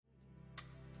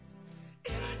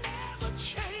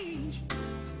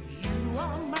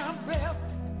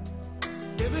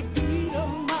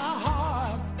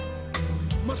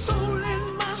my soul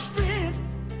and my strength,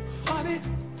 honey.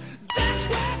 That's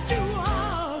what you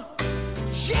are.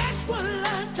 Just one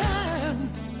lifetime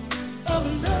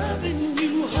of loving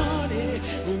you, honey.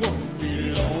 Won't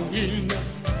be long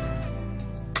enough.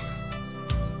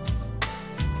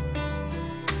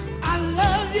 I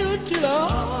love you till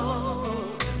all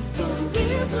the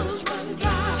rivers run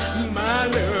dry. My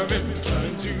love and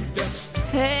turn to dust.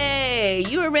 Hey,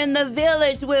 you're in the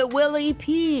village with Willie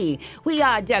P. We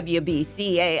are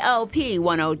WBCALP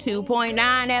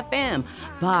 102.9 FM,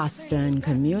 Boston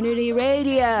Community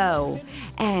Radio.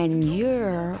 And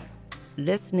you're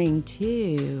listening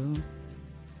to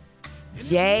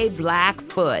J.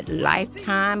 Blackfoot,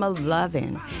 Lifetime of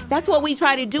Lovin'. That's what we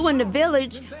try to do in the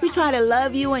village. We try to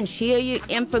love you and share your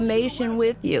information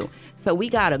with you. So we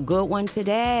got a good one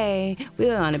today.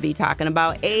 We're going to be talking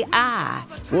about AI.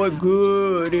 What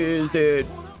good is it?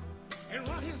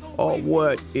 Or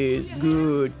what is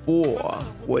good for?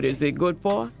 What is it good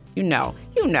for? You know.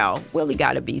 Willie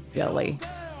got to be silly.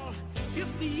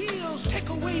 If the years take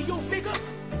away your figure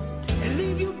and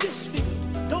leave you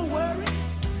disfigured, don't worry,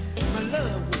 my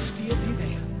love will still be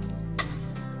there.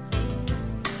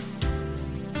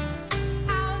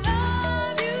 I'll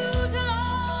love you till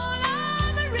all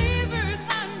of the rivers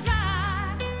run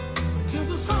dry. Till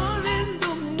the sun and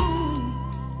the moon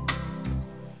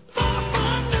fall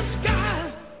from the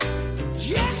sky.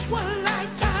 Just one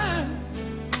lifetime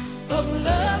of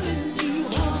loving you,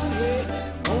 honey.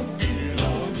 Won't be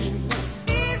long enough.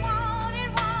 It won't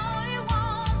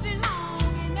be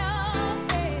long enough.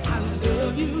 Babe. I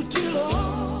love you till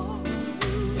all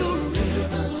the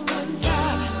rivers run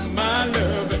dry. My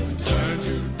love and turn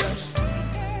to dust.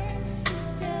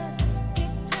 It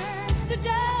turns to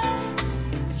dust.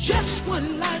 Just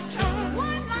one lifetime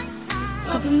One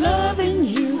lifetime. Of loving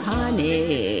you,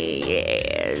 honey.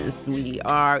 Yes, we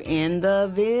are in the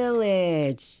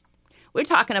village. We're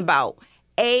talking about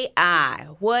AI.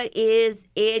 What is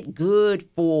it good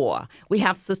for? We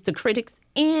have sister critics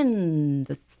in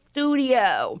the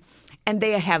studio, and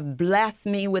they have blessed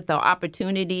me with the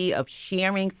opportunity of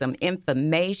sharing some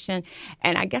information.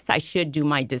 And I guess I should do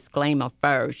my disclaimer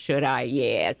first, should I?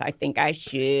 Yes, I think I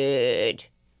should.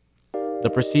 The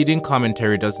preceding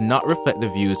commentary does not reflect the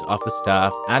views of the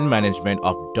staff and management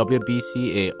of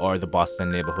WBCA or the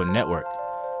Boston Neighborhood Network.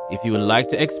 If you would like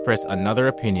to express another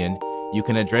opinion, you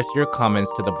can address your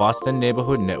comments to the Boston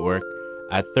Neighborhood Network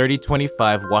at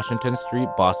 3025 Washington Street,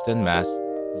 Boston, Mass.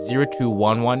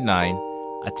 02119.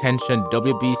 Attention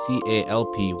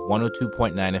WBCALP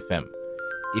 102.9 FM.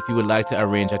 If you would like to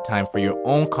arrange a time for your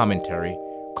own commentary,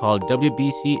 call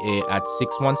WBCA at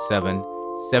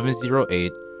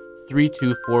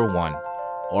 617-708-3241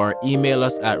 or email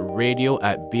us at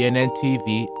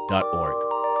radio@bnntv.org.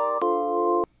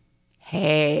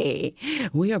 Hey,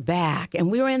 we are back, and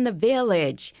we're in the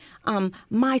village.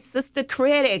 My sister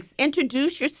critics,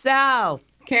 introduce yourself.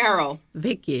 Carol,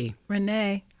 Vicky,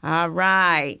 Renee. All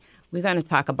right. We're going to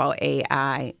talk about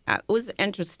AI. It was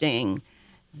interesting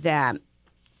that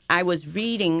I was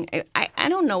reading. I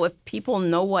don't know if people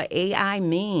know what AI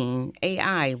mean.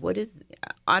 AI, what is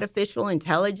artificial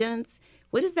intelligence?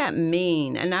 What does that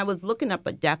mean? And I was looking up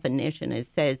a definition. It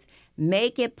says,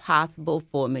 make it possible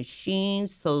for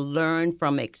machines to learn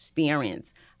from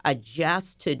experience,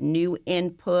 adjust to new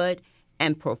input,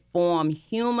 and perform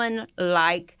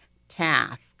human-like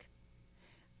tasks.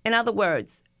 In other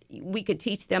words, we could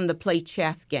teach them to play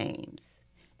chess games.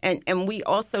 And we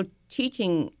also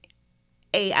teaching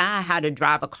AI how to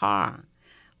drive a car,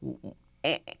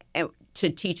 to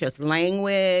teach us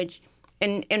language.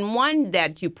 And one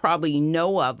that you probably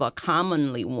know of, a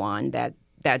commonly one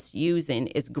that's using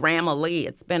is Grammarly.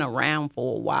 It's been around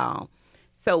for a while.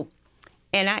 So,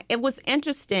 it was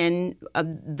interesting,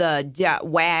 the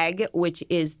WAG, which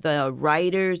is the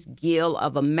Writers Guild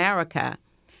of America,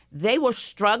 they were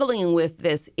struggling with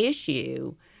this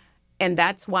issue, and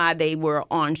that's why they were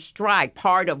on strike,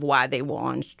 part of why they were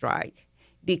on strike,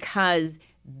 because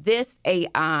this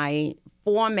AI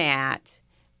format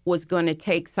was going to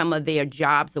take some of their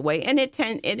jobs away, and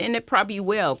it probably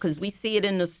will, because we see it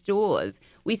in the stores.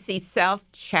 We see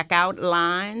self-checkout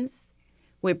lines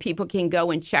where people can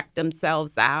go and check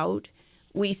themselves out.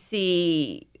 We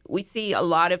see a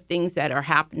lot of things that are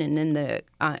happening in the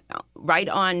right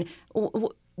on.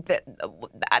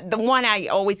 The one I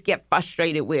always get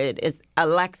frustrated with is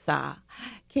Alexa.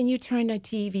 Can you turn the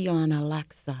TV on,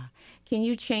 Alexa? Can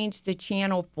you change the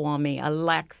channel for me,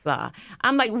 Alexa?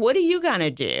 I'm like, what are you going to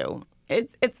do?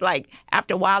 It's like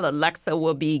after a while, Alexa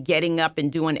will be getting up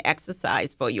and doing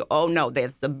exercise for you. Oh, no,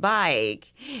 there's the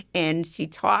bike. And she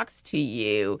talks to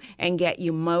you and get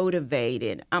you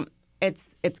motivated.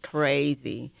 It's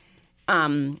crazy.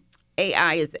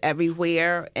 AI is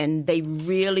everywhere, and they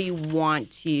really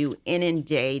want to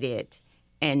inundate it.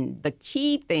 And the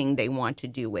key thing they want to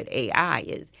do with AI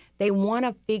is they want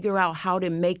to figure out how to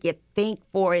make it think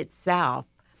for itself.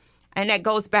 And that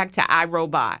goes back to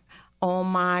iRobot. Oh,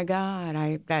 my God,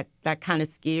 that kind of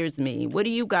scares me. What do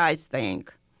you guys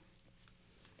think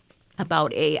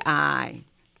about AI?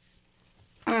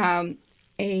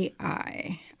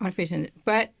 AI, artificial,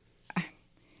 but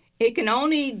it can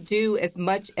only do as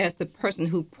much as the person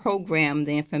who programmed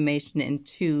the information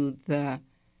into the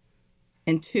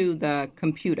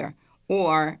computer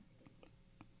or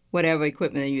whatever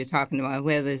equipment that you're talking about,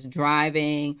 whether it's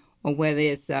driving or whether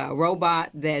it's a robot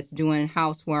that's doing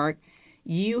housework.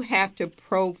 You have to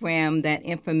program that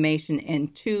information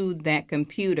into that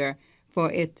computer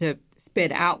for it to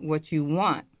spit out what you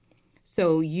want.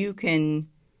 So you can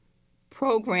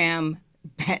program,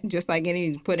 just like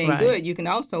any put in good, you can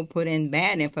also put in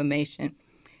bad information.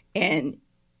 And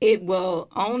it will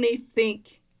only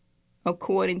think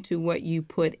according to what you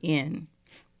put in.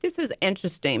 This is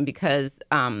interesting because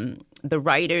the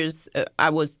writers,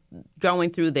 I was going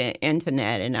through the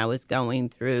internet and I was going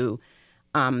through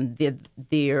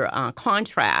their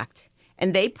contract,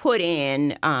 and they put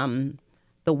in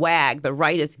the WAG, the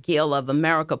Writers Guild of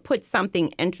America, put something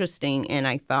interesting in,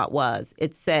 I thought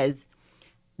it says,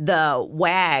 the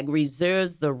WAG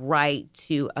reserves the right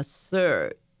to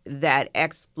assert that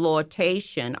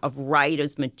exploitation of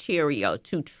writers' material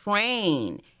to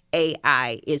train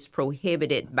AI is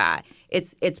prohibited by.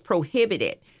 It's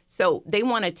prohibited. So they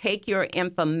want to take your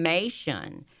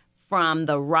information from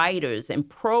the writers and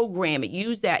program it,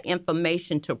 use that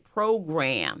information to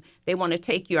program. They want to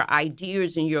take your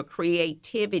ideas and your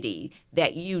creativity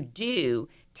that you do,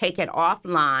 take it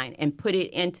offline and put it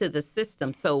into the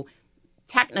system. So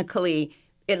technically,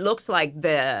 it looks like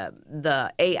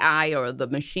the AI or the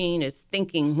machine is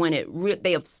thinking when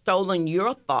they have stolen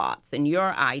your thoughts and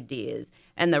your ideas.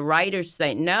 And the writers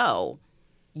say, no,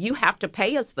 you have to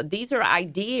pay us for these are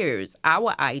ideas,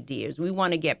 our ideas. We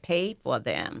want to get paid for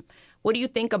them. What do you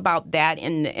think about that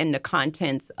in the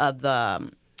contents of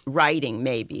the writing,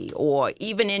 maybe, or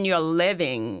even in your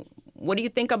living? What do you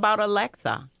think about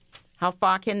Alexa? How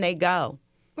far can they go?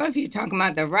 Well, if you're talking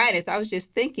about the writers, I was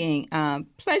just thinking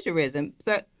plagiarism.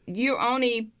 So you're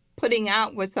only putting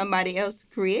out what somebody else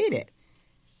created.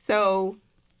 So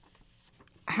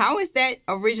how is that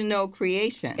original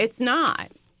creation? It's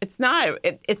not. It's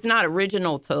not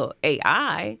original to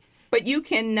AI. But you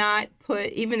cannot put,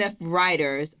 even if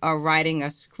writers are writing a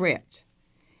script,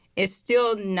 it's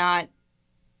still not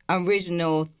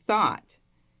original thought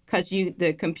because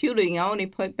the computer can only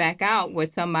put back out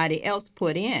what somebody else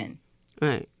put in.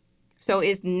 Right. So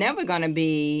it's never going to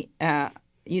be,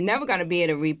 you're never going to be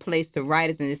able to replace the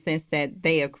writers in the sense that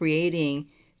they are creating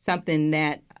something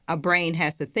that a brain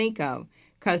has to think of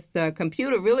because the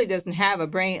computer really doesn't have a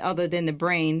brain other than the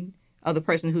brain of the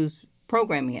person who's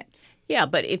programming it. Yeah,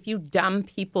 but if you dumb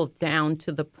people down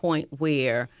to the point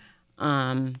where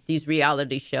these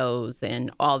reality shows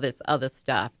and all this other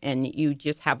stuff, and you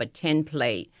just have a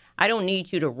template, I don't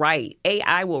need you to write.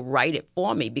 AI will write it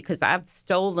for me because I've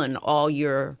stolen all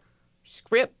your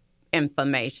script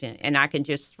information, and I can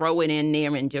just throw it in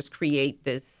there and just create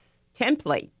this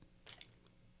template.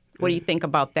 What do you think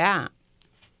about that?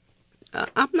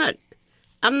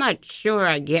 I'm not sure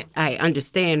I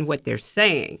understand what they're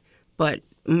saying, but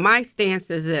my stance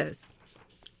is this.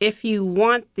 If you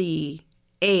want the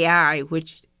AI,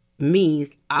 which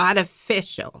means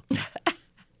artificial,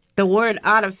 the word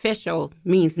artificial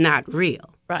means not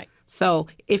real. Right. So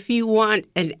if you want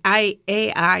an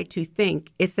AI to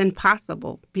think, it's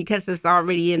impossible because it's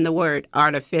already in the word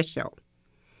artificial.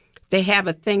 They have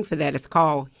a thing for that. It's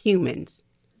called humans.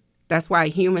 That's why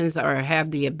humans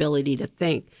have the ability to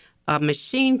think. A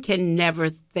machine can never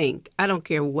think. I don't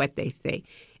care what they say.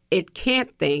 It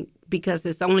can't think because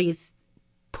it's only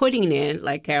putting in,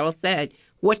 like Carol said,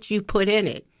 what you put in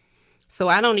it. So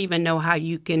I don't even know how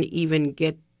you can even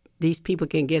these people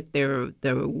can get their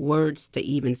words to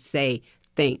even say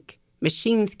think.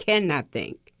 Machines cannot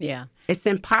think. Yeah. It's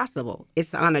impossible.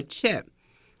 It's on a chip.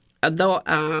 Although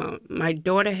my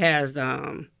daughter has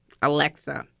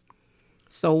Alexa.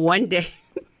 So one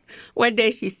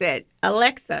day she said,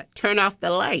 Alexa, turn off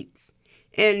the lights.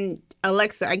 And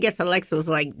I guess Alexa was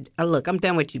like, oh, look, I'm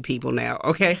done with you people now,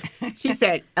 okay? She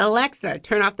said, Alexa,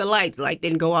 turn off the lights. Light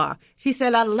didn't go off. She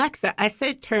said, Alexa, I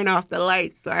said turn off the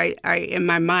lights. So I in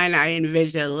my mind, I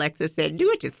envisioned Alexa said,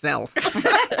 do it yourself.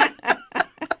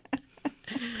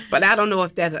 But I don't know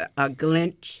if that's a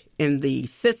glitch in the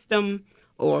system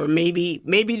or maybe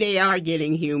they are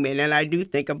getting human. And I do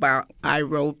think about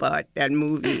iRobot, that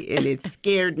movie, and it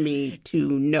scared me to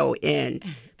no end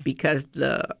because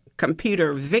the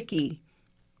computer Vicky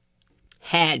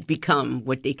had become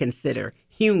what they consider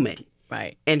human.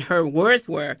 Right. And her words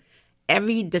were,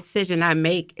 every decision I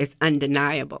make is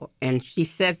undeniable. And she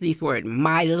says these words,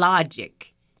 my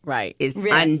logic Right. is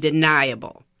Yes.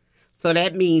 undeniable. So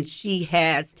that means she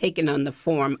has taken on the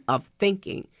form of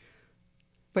thinking.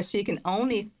 But she can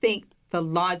only think the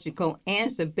logical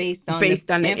answer based on Based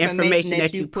the on the information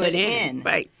that you you put in.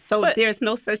 Right. So But- there's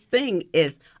no such thing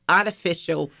as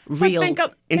artificial, real think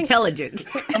intelligence.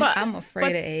 I'm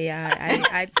afraid of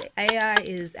AI. AI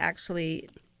is actually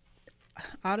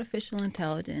artificial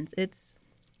intelligence. It's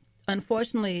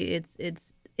unfortunately it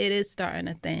is starting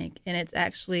to think, and it's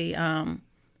actually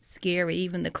scary.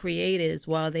 Even the creators,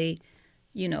 while they,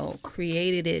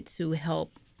 created it to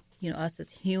help, us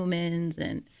as humans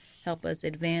and help us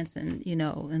advance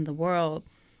in the world,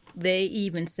 they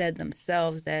even said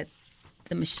themselves that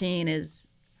the machine is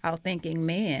outthinking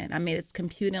man. I mean, it's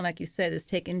computing, like you said, it's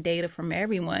taking data from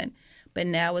everyone, but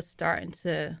now it's starting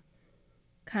to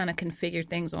kind of configure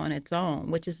things on its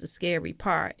own, which is the scary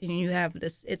part. And you have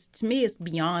this, to me, it's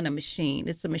beyond a machine.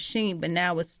 It's a machine, but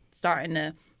now it's starting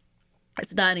to,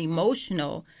 it's not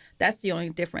emotional. That's the only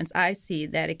difference I see,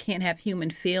 that it can't have human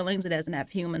feelings. It doesn't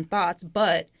have human thoughts,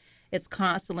 but it's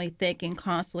constantly thinking,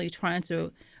 constantly trying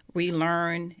to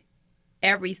relearn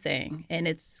everything. And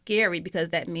it's scary because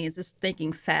that means it's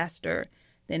thinking faster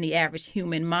than the average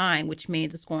human mind, which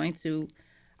means it's going to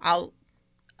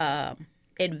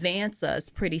advance us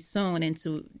pretty soon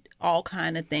into all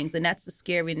kind of things. And that's the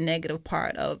scary negative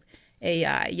part of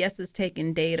AI. Yes, it's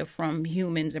taking data from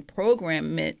humans and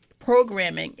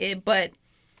programming it, but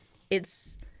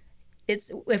it's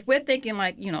if we're thinking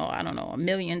like, I don't know, 1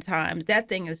 million times, that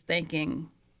thing is thinking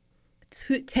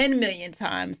 10 million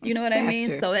times. You know what I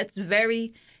mean? So that's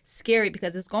very scary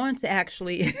because it's going to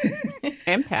actually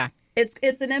Impact.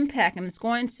 It's an impact, and it's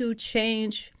going to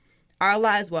change our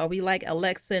lives. Well, we like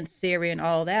Alexa and Siri and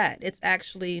all that. It's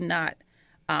actually not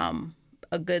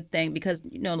a good thing because,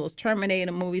 those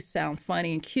Terminator movies sound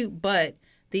funny and cute, but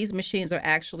these machines are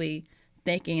actually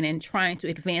thinking and trying to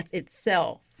advance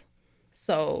itself.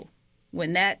 So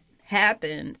when that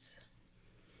happens,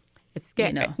 It's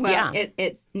scary. Well, yeah.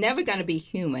 it's never going to be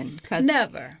human because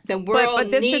never. the world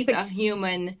but this needs is a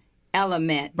human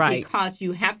element, Right. because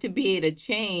you have to be able to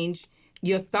change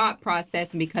your thought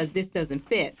process because this doesn't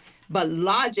fit. But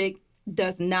logic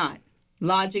does not.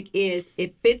 Logic is,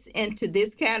 it fits into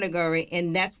this category,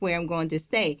 and that's where I'm going to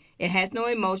stay. It has no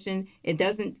emotion. It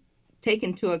doesn't take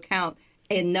into account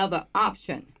another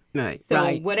option. Right. So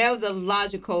Right. whatever the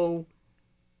logical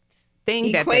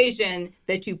Thing that equation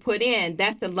that you put in,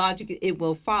 that's the logic it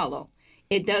will follow.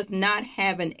 It does not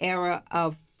have an error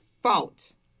of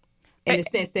fault in the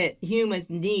sense that humans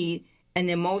need an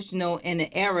emotional and an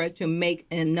error to make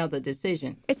another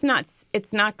decision. it's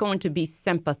not going to be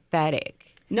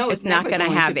sympathetic. No, it's it's not never going to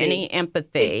going have to be. any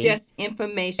empathy. It's just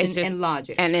information It's just- and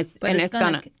logic. and it's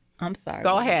gonna I'm sorry.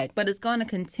 Go ahead. But it's going to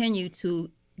continue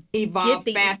to Evolve get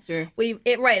the faster.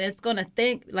 Right. It's going to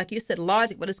think, like you said,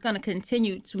 logic, but it's going to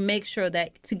continue to make sure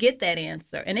that to get that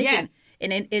answer, and it Yes.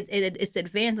 can, and it's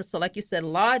advanced. So, like you said,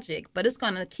 logic, but it's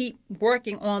going to keep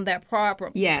working on that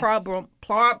problem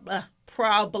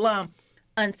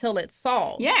until it's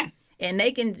solved. Yes. And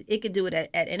it can do it at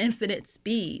an infinite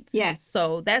speed. Yes.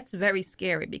 So that's very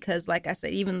scary because, like I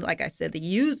said, the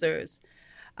users.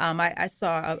 I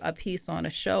saw a piece on a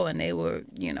show, and they were,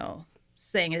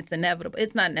 saying it's inevitable.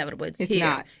 It's not inevitable. It's here.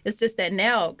 not. It's just that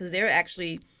now, because they're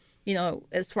actually,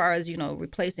 as far as,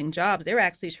 replacing jobs, they're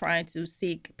actually trying to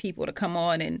seek people to come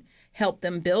on and help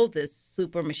them build this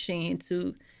super machine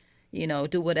to,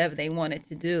 do whatever they want it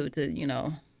to do to,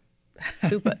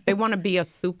 they want to be a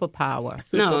superpower.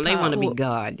 No, they want to be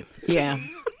God. Yeah.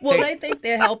 Well, they think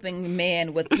they're helping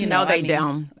man with, No, they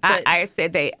don't. but- I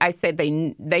said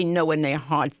they know in their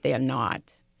hearts they're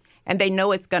not. And they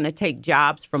know it's going to take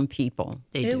jobs from people.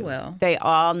 It will. They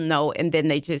all know. And then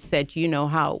they just said,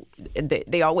 how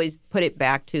they always put it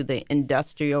back to the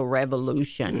Industrial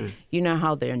Revolution. You know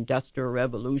how the Industrial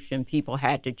Revolution, people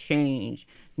had to change.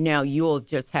 Now you'll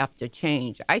just have to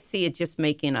change. I see it just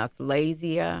making us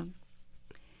lazier.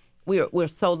 We're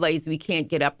so lazy we can't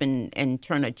get up and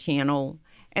turn a channel.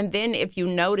 And then if you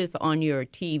notice on your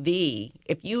TV,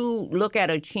 if you look at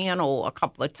a channel a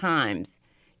couple of times,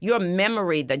 your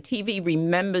memory, the TV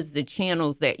remembers the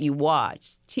channels that you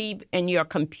watch. And your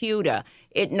computer,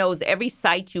 it knows every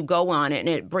site you go on and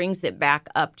it brings it back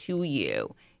up to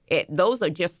you. Those are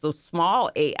just the small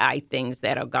AI things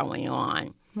that are going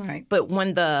on. Right. But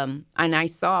when I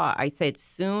said,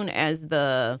 soon as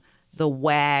the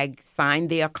WAG signed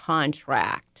their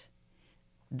contract,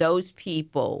 those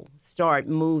people start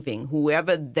moving.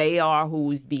 Whoever they are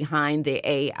who's behind the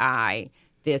AI,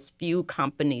 there's few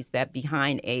companies that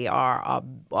behind AI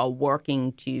are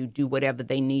working to do whatever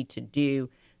they need to do.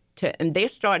 And they're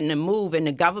starting to move, and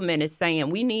the government is saying,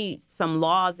 we need some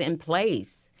laws in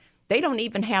place. They don't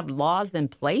even have laws in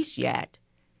place yet.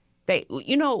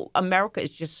 America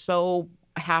is just so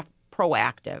half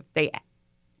proactive.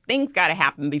 Things got to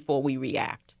happen before we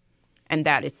react. And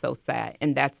that is so sad.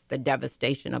 And that's the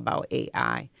devastation about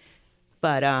AI.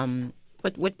 But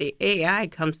with the AI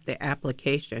comes the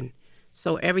application.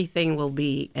 So everything will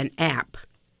be an app.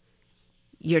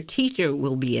 Your teacher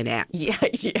will be an app. Yeah.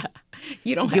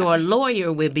 Your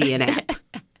lawyer will be an app.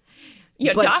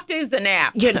 Your doctor is an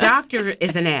app. Your doctor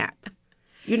is an app.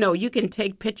 You can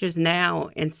take pictures now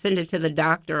and send it to the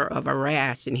doctor of a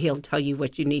rash, and he'll tell you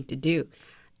what you need to do.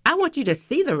 I want you to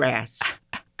see the rash,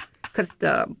 because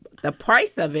the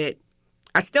price of it,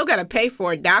 I still got to pay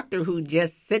for a doctor who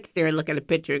just sits there and look at a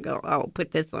picture and go, oh,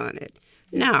 put this on it.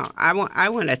 No, I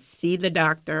want to see the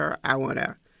doctor.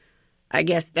 I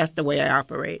guess that's the way I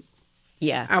operate.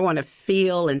 Yes. I want to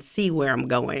feel and see where I'm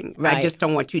going. Right. I just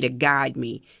don't want you to guide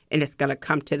me. And it's going to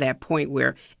come to that point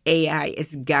where AI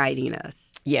is guiding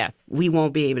us. Yes. We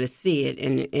won't be able to see it,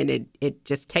 and it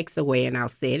just takes away, and I'll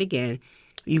say it again,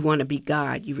 you want to be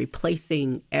God. You're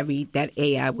replacing that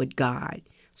AI with God.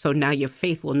 So now your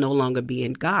faith will no longer be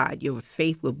in God. Your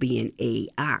faith will be in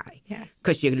AI. Yes.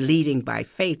 Because you're leading by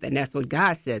faith, and that's what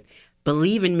God says.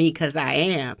 Believe in me because I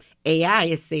am. AI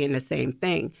is saying the same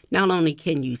thing. Not only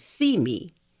can you see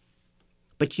me,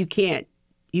 but you can't.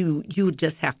 You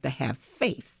just have to have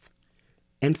faith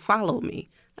and follow me.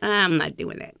 I'm not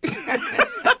doing that.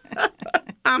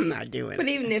 I'm not doing it. But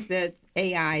even if the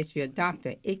AI is your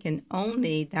doctor, it can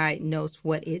only diagnose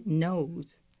what it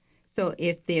knows. So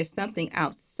if there's something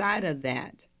outside of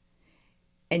that,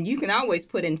 and you can always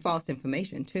put in false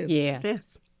information too. Yeah.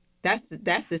 Yes. That's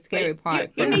the scary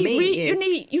part You for need,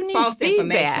 me. you need false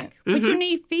feedback, information. but you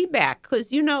need feedback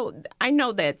because I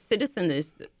know that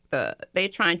citizens they're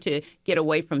trying to get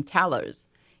away from tellers,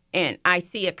 and I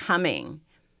see it coming,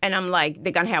 and I'm like,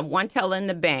 they're gonna have one teller in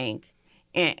the bank,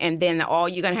 and then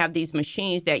you're gonna have these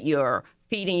machines that you're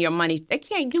feeding your money. They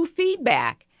can't do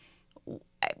feedback.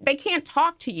 They can't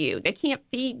talk to you. They can't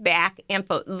feed back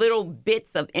little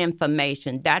bits of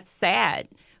information. That's sad.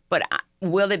 But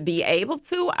will it be able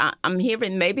to? I'm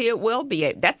hearing maybe it will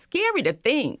be. That's scary to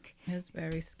think. It's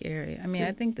very scary. I mean,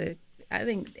 I think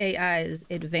AI is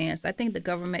advanced. I think the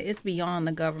government, it's beyond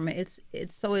the government.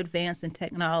 It's so advanced in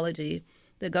technology.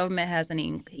 The government hasn't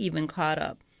even caught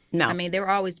up. No. I mean, they were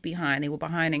always behind. They were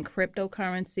behind in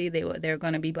cryptocurrency. They're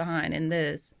going to be behind in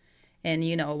this. And,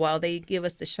 while they give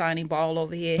us the shiny ball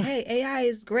over here, hey, AI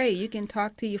is great. You can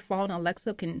talk to your phone.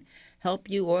 Alexa can help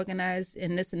you organize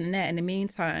and this and that. In the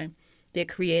meantime, they're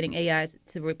creating AI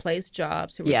to replace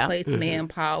jobs, to replace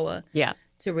manpower,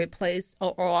 to replace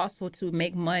or also to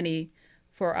make money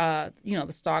for, the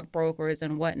stockbrokers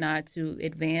and whatnot to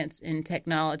advance in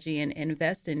technology and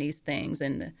invest in these things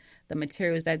and the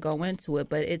materials that go into it.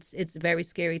 But it's a very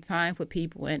scary time for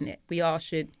people, and we all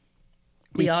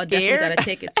definitely got to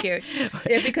take it scared.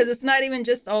 Yeah, because it's not even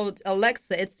just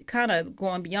Alexa. It's kind of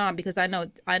going beyond, because I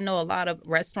know a lot of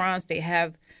restaurants, they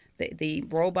have the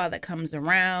robot that comes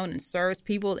around and serves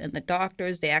people, and the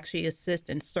doctors, they actually assist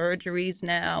in surgeries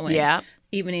now. And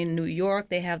even in New York,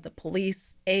 they have the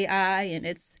police AI, and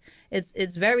it's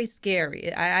very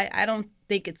scary. I don't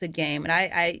think it's a game, and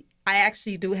I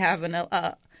actually do have an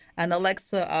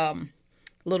Alexa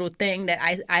little thing that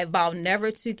I vowed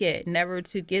never to get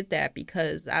that,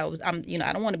 because I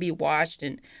don't want to be watched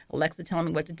and Alexa telling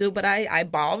me what to do, but I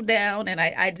bowed down, and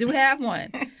I do have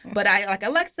one. But I like,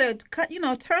 Alexa,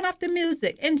 turn off the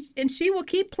music, and she will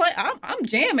keep playing. I'm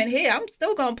jamming here. I'm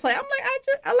still gonna play. I'm like,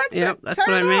 Alexa,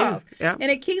 turn it off. Yep. And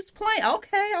it keeps playing.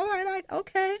 Okay, all right,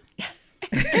 okay.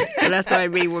 And that's what I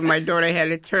mean when my daughter had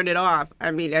to turn it off.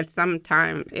 I mean, at some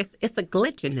time, it's a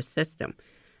glitch in the system.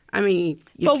 I mean,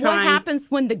 what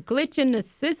happens when the glitch in the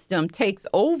system takes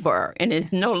over and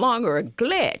is no longer a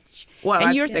glitch? Well,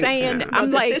 and you're saying,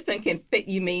 the system can fit.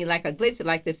 You mean like a glitch?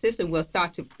 Like the system will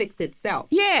start to fix itself.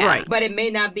 Yeah, right. But it may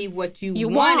not be what you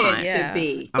want it to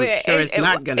be. I'm sure it's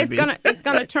not going to be. It's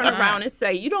going to turn around and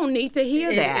say, you don't need to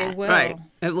hear that. It will. Right.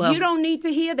 It will. You don't need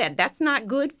to hear that. That's not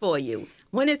good for you.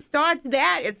 When it starts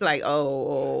that, it's like,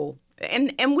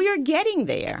 and we're getting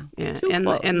there. Yeah,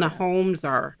 and the homes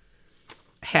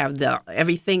have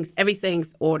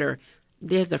everything's order.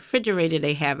 There's a refrigerator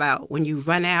they have out. When you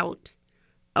run out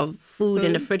of food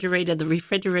in the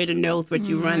refrigerator knows what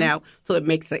you run out, so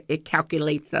it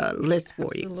calculates a list for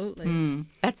you. Absolutely.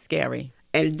 That's scary.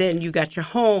 And then you got your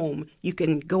home. You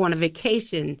can go on a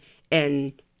vacation,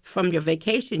 and from your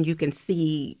vacation, you can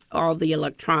see all the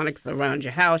electronics around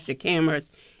your house, your cameras,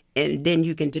 and then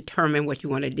you can determine what you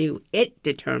want to do. It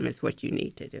determines what you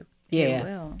need to do.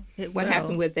 Yeah. What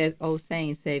happens with that old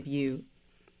saying, say if you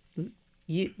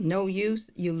no use,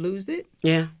 you lose it?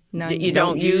 Yeah. No, You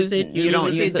don't use it, you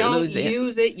don't use it, lose it.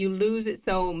 use it, you lose it.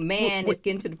 So, man, it's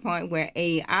getting to the point where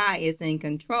AI is in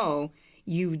control.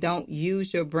 You don't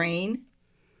use your brain.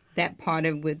 That part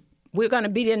of it. We're going to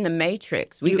be in the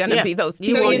matrix. We're going to be those So,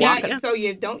 people walking. so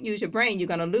you don't use your brain, you're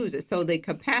going to lose it. So the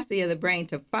capacity of the brain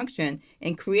to function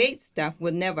and create stuff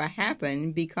will never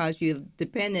happen because you're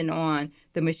dependent on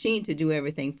the machine to do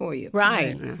everything for you.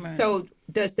 Right. So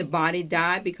does the body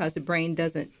die because the brain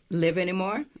doesn't live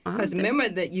anymore? Because remember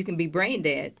that you can be brain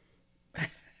dead.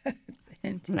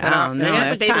 No, Yeah,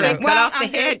 that's they kind say of cut off the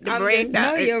head, the brain No,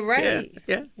 dies. you're right.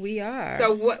 Yeah. We are.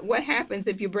 So what happens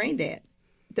if you're brain dead?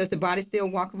 Does the body still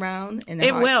walk around? And the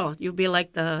It heart? will. You'll be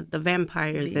like the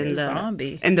vampires Be and a the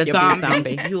zombie. and the You'll be a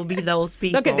zombie. zombie. You'll be those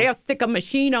people. Look at, they'll stick a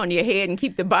machine on your head and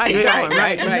keep the body going.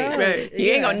 right.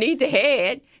 You ain't going to need the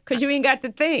head because you ain't got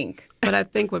to think. But I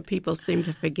think what people seem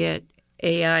to forget,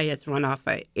 AI is run off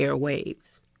of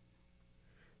airwaves.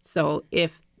 So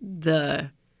if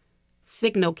the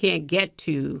signal can't get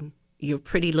to your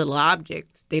pretty little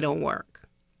objects, they don't work.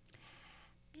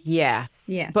 Yes.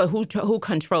 Yes. But who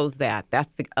controls that?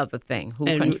 That's the other thing. Who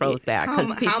And controls that?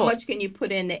 How much can you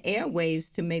put in the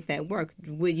airwaves to make that work?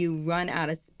 Will you run out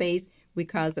of space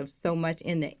because of so much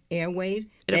in the airwaves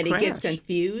It'll that it gets crash.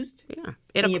 confused? Yeah, And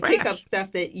it'll you crash. pick up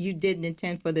stuff that you didn't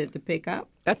intend for it to pick up?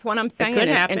 That's what I'm saying. could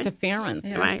It's happen. interference.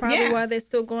 Yeah, Right. that's probably Yeah. why they're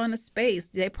still going to space.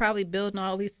 They're probably building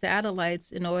all these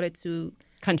satellites in order to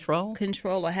Control.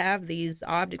 control or have these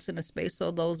objects in the space so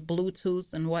those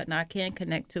Bluetooths and whatnot can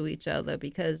connect to each other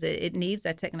because it needs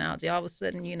that technology. All of a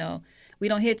sudden, we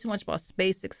don't hear too much about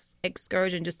space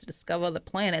excursion just to discover other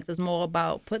planets. It's more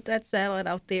about put that satellite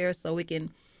out there so we can,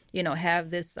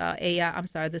 have this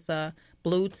this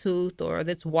Bluetooth or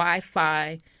this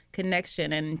Wi-Fi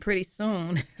connection. And pretty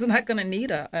soon it's not going to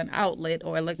need an outlet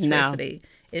or electricity.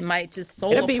 It might just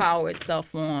solar power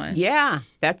itself on. Yeah,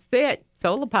 that's it.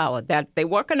 Solar power. That they're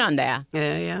working on that.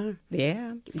 Yeah.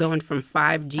 Yeah. Going from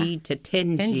 5G to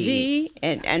 10G. 10G,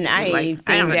 and I Like, ain't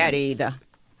I seen don't- that either.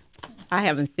 I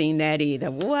haven't seen that either.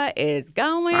 What is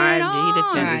going 5G to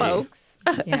on, 10G. folks?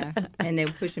 Yeah. And they're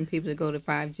pushing people to go to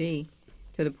 5G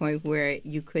to the point where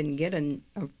you couldn't get a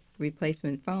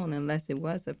replacement phone unless it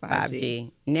was a 5G.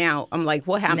 5G. Now, I'm like,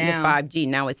 what happened Now- to 5G?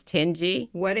 Now it's 10G?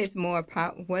 What is more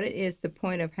What is the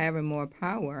point of having more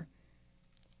power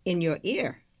in your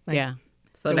ear? Like, Yeah.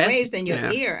 So the that's- waves in your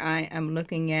yeah. ear, I am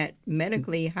looking at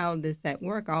medically, how does that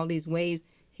work? All these waves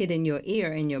hit in your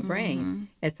ear, in your brain.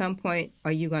 At some point,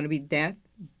 are you going to be deaf,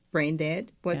 brain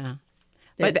dead? Yeah.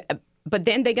 But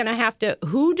then they're going to have to,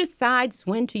 who decides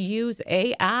when to use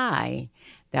AI?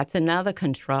 That's another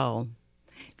control.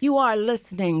 You are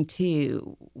listening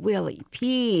to Willie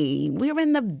P. We're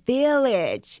in the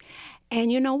village.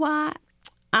 And you know what?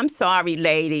 I'm sorry,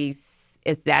 ladies.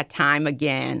 It's that time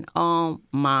again. Oh,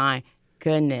 my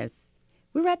goodness.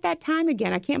 We're at that time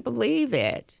again. I can't believe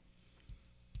it.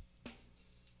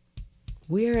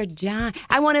 We're a giant.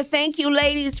 I want to thank you,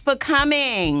 ladies, for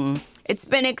coming. It's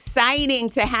been exciting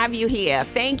to have you here.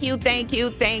 Thank you, thank you,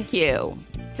 thank you.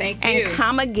 Thank you. And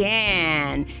come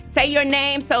again. Say your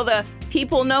name so the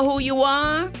people know who you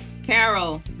are.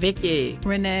 Carol. Vicky.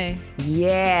 Renee.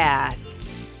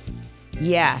 Yes.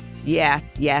 Yes,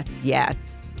 yes, yes, yes.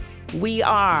 We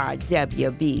are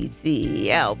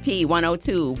WBCLP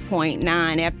 102.9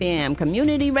 FM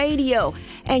Community Radio,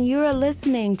 and you're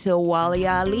listening to Wally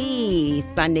Ali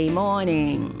Sunday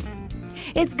morning.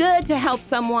 It's good to help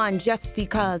someone just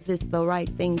because it's the right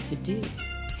thing to do.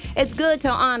 It's good to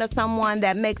honor someone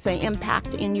that makes an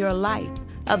impact in your life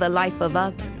or the life of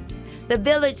others. The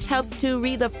village helps to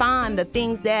redefine the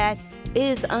things that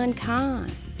is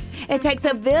unkind. It takes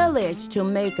a village to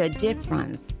make a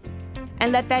difference.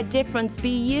 And let that difference be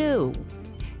you.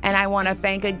 And I want to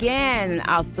thank again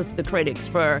our sister critics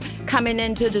for coming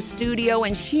into the studio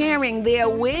and sharing their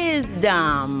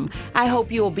wisdom. I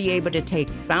hope you'll be able to take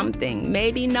something.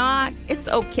 Maybe not. It's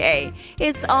okay.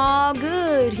 It's all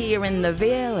good here in the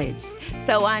village.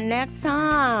 So next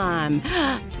time,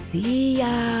 see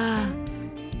ya.